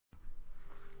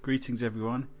Greetings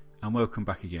everyone and welcome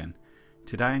back again.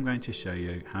 Today I'm going to show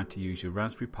you how to use your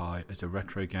Raspberry Pi as a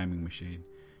retro gaming machine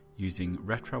using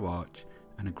RetroArch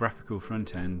and a graphical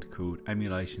front end called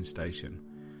Emulation Station.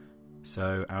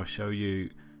 So I'll show you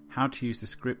how to use the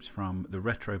scripts from the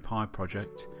RetroPie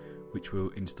project, which will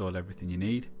install everything you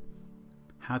need,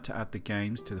 how to add the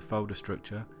games to the folder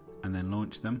structure and then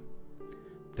launch them.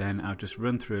 Then I'll just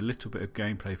run through a little bit of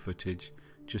gameplay footage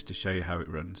just to show you how it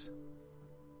runs.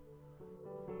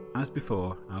 As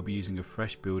before, I'll be using a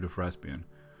fresh build of Raspbian.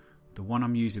 The one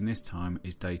I'm using this time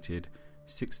is dated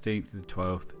 16th of the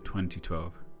 12th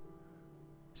 2012.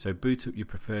 So boot up your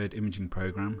preferred imaging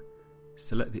program,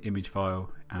 select the image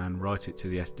file and write it to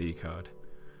the SD card.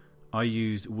 I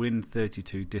use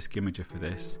Win32DiskImager for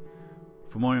this.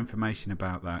 For more information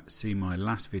about that, see my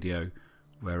last video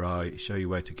where I show you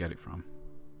where to get it from.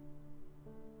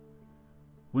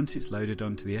 Once it's loaded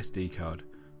onto the SD card,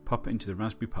 pop it into the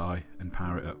Raspberry Pi and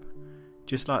power it up.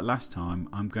 Just like last time,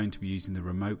 I'm going to be using the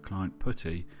remote client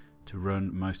PuTTY to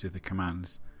run most of the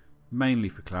commands, mainly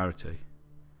for clarity.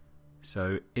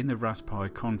 So in the Raspberry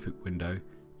Pi config window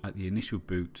at the initial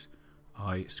boot,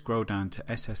 I scroll down to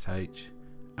SSH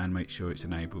and make sure it's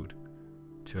enabled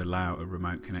to allow a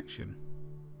remote connection.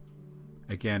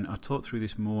 Again, I talked through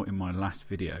this more in my last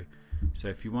video, so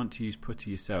if you want to use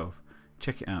PuTTY yourself,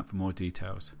 check it out for more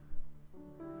details.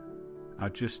 I'll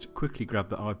just quickly grab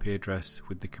the IP address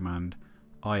with the command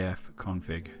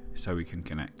ifconfig so we can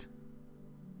connect.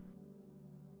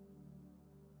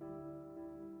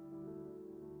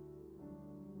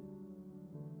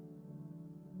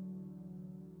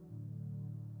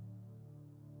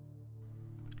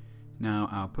 Now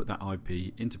I'll put that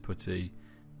IP into PuTTY,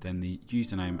 then the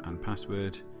username and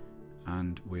password,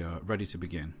 and we are ready to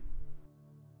begin.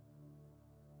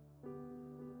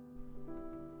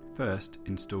 First,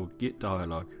 install git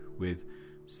dialog with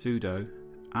sudo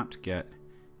apt-get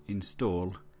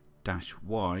install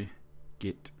 -y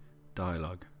git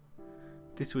dialog.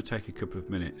 This will take a couple of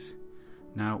minutes.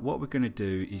 Now what we're going to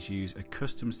do is use a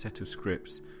custom set of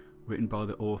scripts written by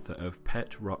the author of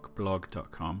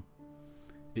petrockblog.com.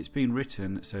 It's been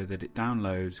written so that it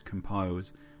downloads,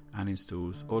 compiles and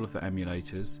installs all of the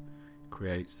emulators,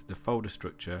 creates the folder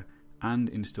structure and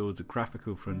installs a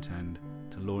graphical front end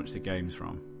to launch the games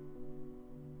from.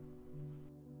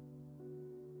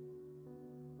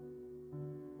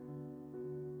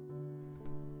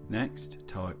 Next,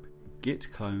 type git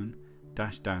clone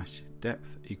 --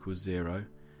 depth equals 0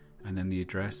 and then the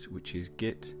address, which is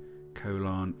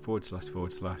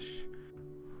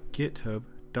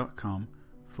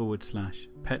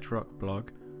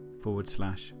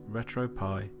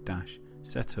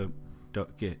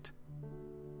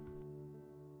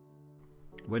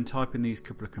When typing these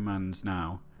couple of commands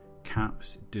now,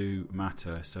 caps do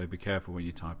matter, so be careful when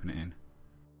you're typing it in.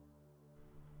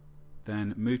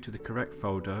 Then move to the correct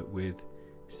folder with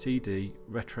cd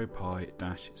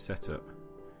retropie-setup.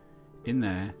 In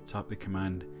there, type the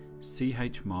command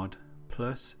chmod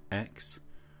 +x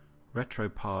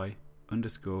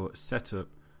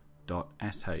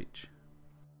retropie_setup.sh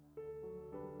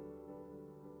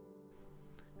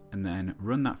and then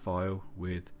run that file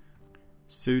with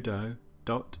sudo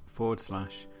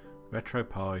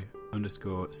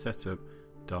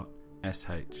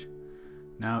 /retropie_setup.sh.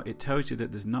 Now it tells you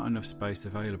that there's not enough space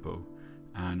available,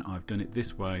 and I've done it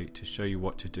this way to show you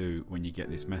what to do when you get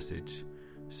this message.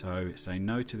 So say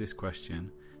no to this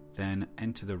question, then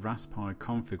enter the Raspberry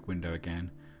config window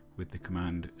again with the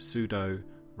command sudo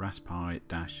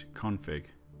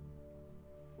raspi-config.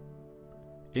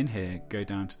 In here, go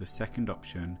down to the second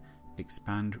option,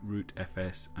 expand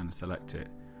rootfs, and select it.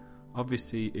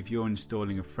 Obviously, if you're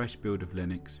installing a fresh build of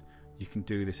Linux, you can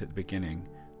do this at the beginning,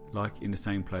 like in the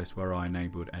same place where I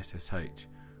enabled SSH,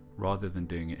 rather than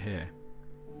doing it here.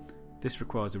 This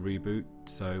requires a reboot,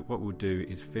 so what we'll do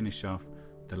is finish off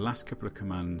the last couple of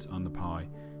commands on the Pi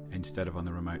instead of on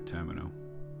the remote terminal.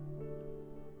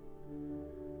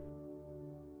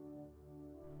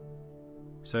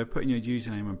 So put in your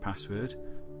username and password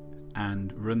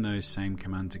and run those same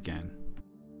commands again.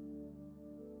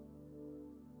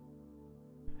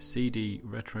 cd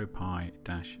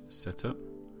retropie-setup,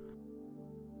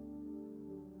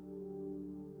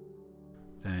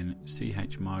 then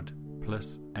chmod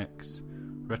 +x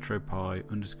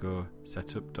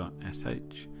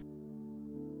retropie_setup.sh,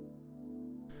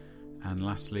 and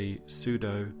lastly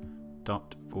sudo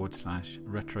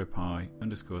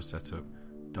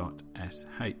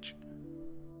 /retropie_setup.sh.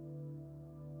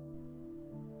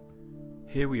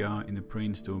 Here we are in the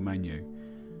pre-install menu,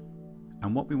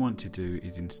 and what we want to do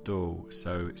is install,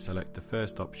 so select the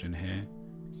first option here,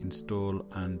 install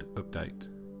and update.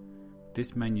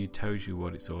 This menu tells you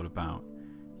what it's all about.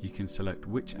 You can select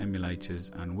which emulators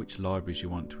and which libraries you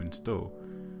want to install.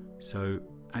 So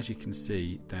as you can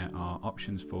see, there are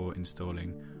options for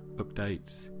installing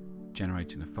updates,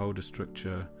 generating the folder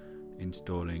structure,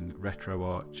 installing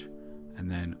RetroArch, and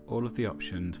then all of the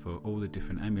options for all the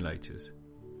different emulators.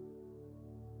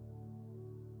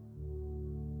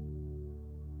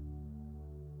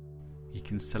 You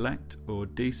can select or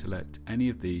deselect any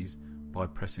of these by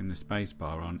pressing the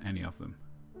spacebar on any of them.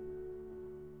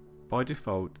 By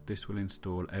default, this will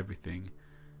install everything,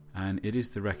 and it is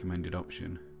the recommended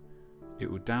option. It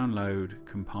will download,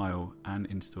 compile and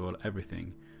install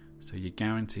everything, so you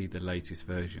guarantee the latest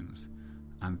versions,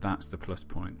 and that's the plus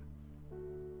point.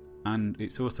 And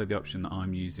it's also the option that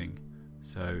I'm using,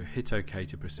 so hit OK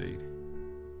to proceed.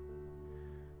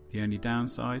 The only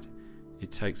downside,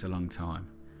 it takes a long time,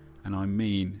 and I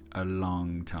mean a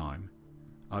long time.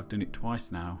 I've done it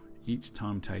twice now, each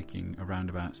time taking around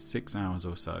about 6 hours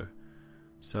or so.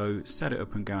 So set it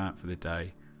up and go out for the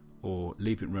day, or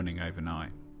leave it running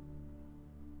overnight.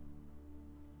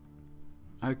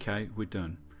 Okay, we're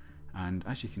done, and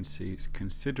as you can see, it's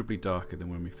considerably darker than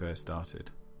when we first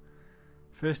started.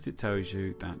 First, it tells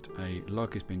you that a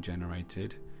log has been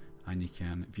generated, and you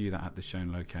can view that at the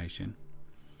shown location.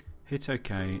 Hit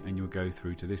OK and you'll go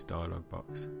through to this dialog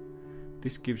box.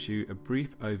 This gives you a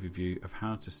brief overview of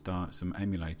how to start some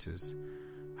emulators.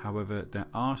 However, there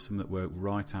are some that work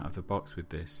right out of the box with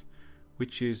this,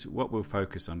 which is what we'll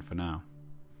focus on for now.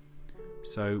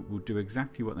 So we'll do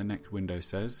exactly what the next window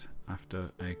says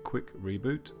after a quick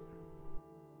reboot.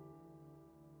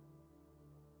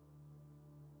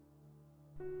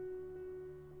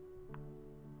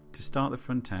 To start the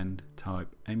front end,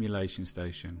 type Emulation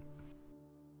Station.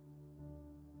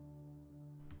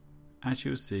 As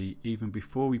you'll see, even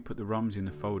before we put the ROMs in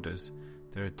the folders,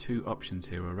 there are two options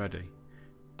here already,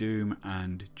 Doom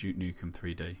and Duke Nukem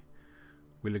 3D.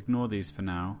 We'll ignore these for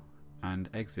now and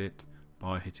exit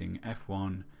by hitting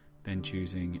F1, then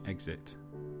choosing Exit.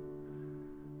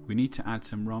 We need to add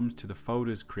some ROMs to the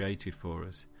folders created for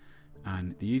us,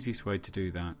 and the easiest way to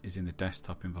do that is in the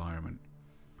desktop environment.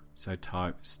 So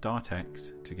type Start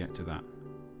X to get to that.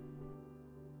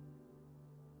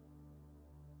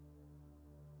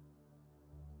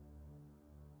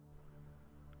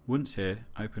 Once here,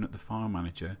 open up the file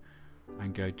manager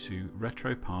and go to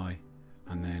RetroPie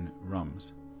and then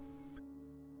ROMs.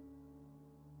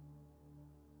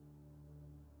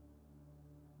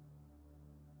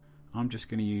 I'm just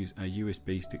going to use a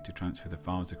USB stick to transfer the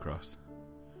files across.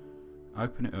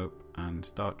 Open it up and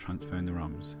start transferring the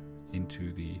ROMs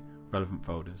into the relevant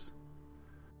folders.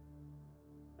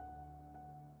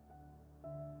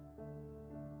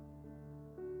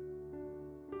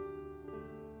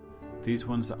 These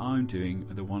ones that I'm doing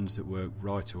are the ones that work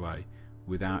right away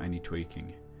without any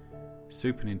tweaking.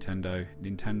 Super Nintendo,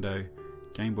 Nintendo,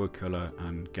 Game Boy Color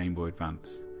and Game Boy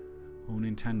Advance. All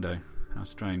Nintendo, how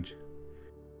strange.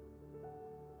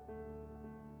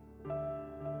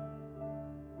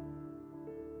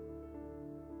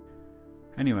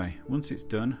 Anyway, once it's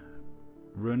done,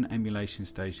 run Emulation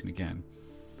Station again,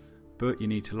 but you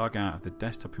need to log out of the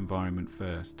desktop environment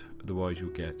first, otherwise you'll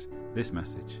get this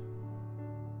message.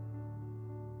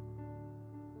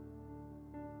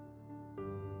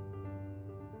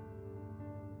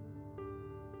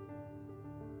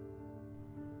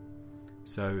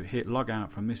 So hit log out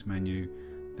from this menu,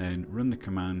 then run the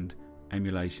command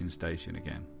Emulation Station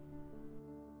again.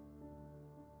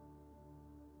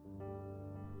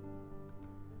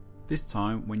 This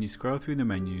time, when you scroll through the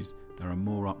menus, there are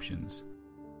more options.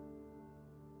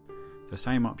 The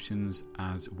same options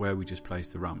as where we just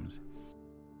placed the ROMs.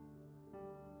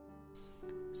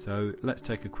 So let's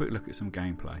take a quick look at some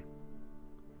gameplay.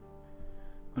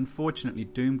 Unfortunately,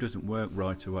 Doom doesn't work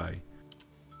right away.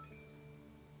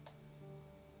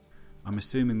 I'm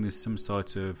assuming there's some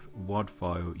sort of WAD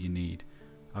file you need.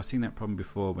 I've seen that problem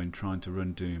before when trying to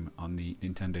run Doom on the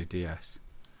Nintendo DS.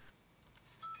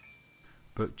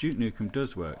 But Duke Nukem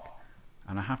does work,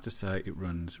 and I have to say it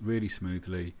runs really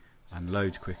smoothly and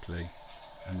loads quickly,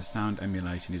 and the sound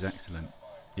emulation is excellent,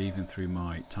 even through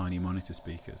my tiny monitor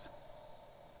speakers.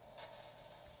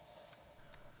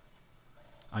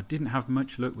 I didn't have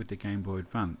much luck with the Game Boy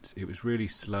Advance. It was really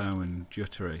slow and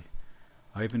jittery.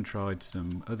 I even tried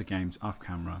some other games off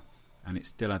camera and it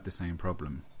still had the same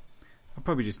problem. I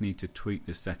probably just need to tweak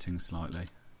the settings slightly.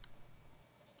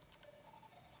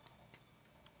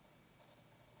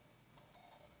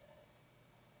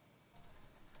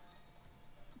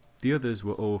 The others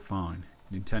were all fine.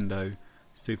 Nintendo,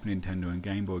 Super Nintendo and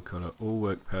Game Boy Color all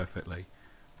worked perfectly.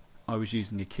 I was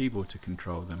using a keyboard to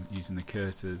control them using the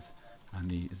cursors and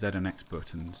the Z and X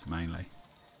buttons mainly.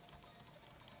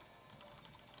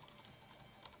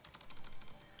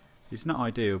 It's not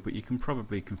ideal, but you can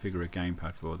probably configure a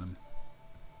gamepad for them.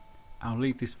 I'll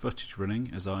leave this footage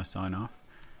running as I sign off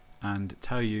and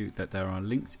tell you that there are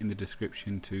links in the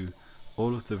description to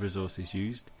all of the resources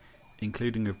used,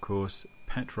 including of course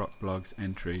PetRockBlog's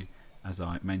entry as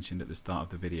I mentioned at the start of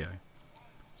the video.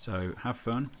 So have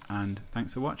fun and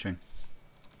thanks for watching.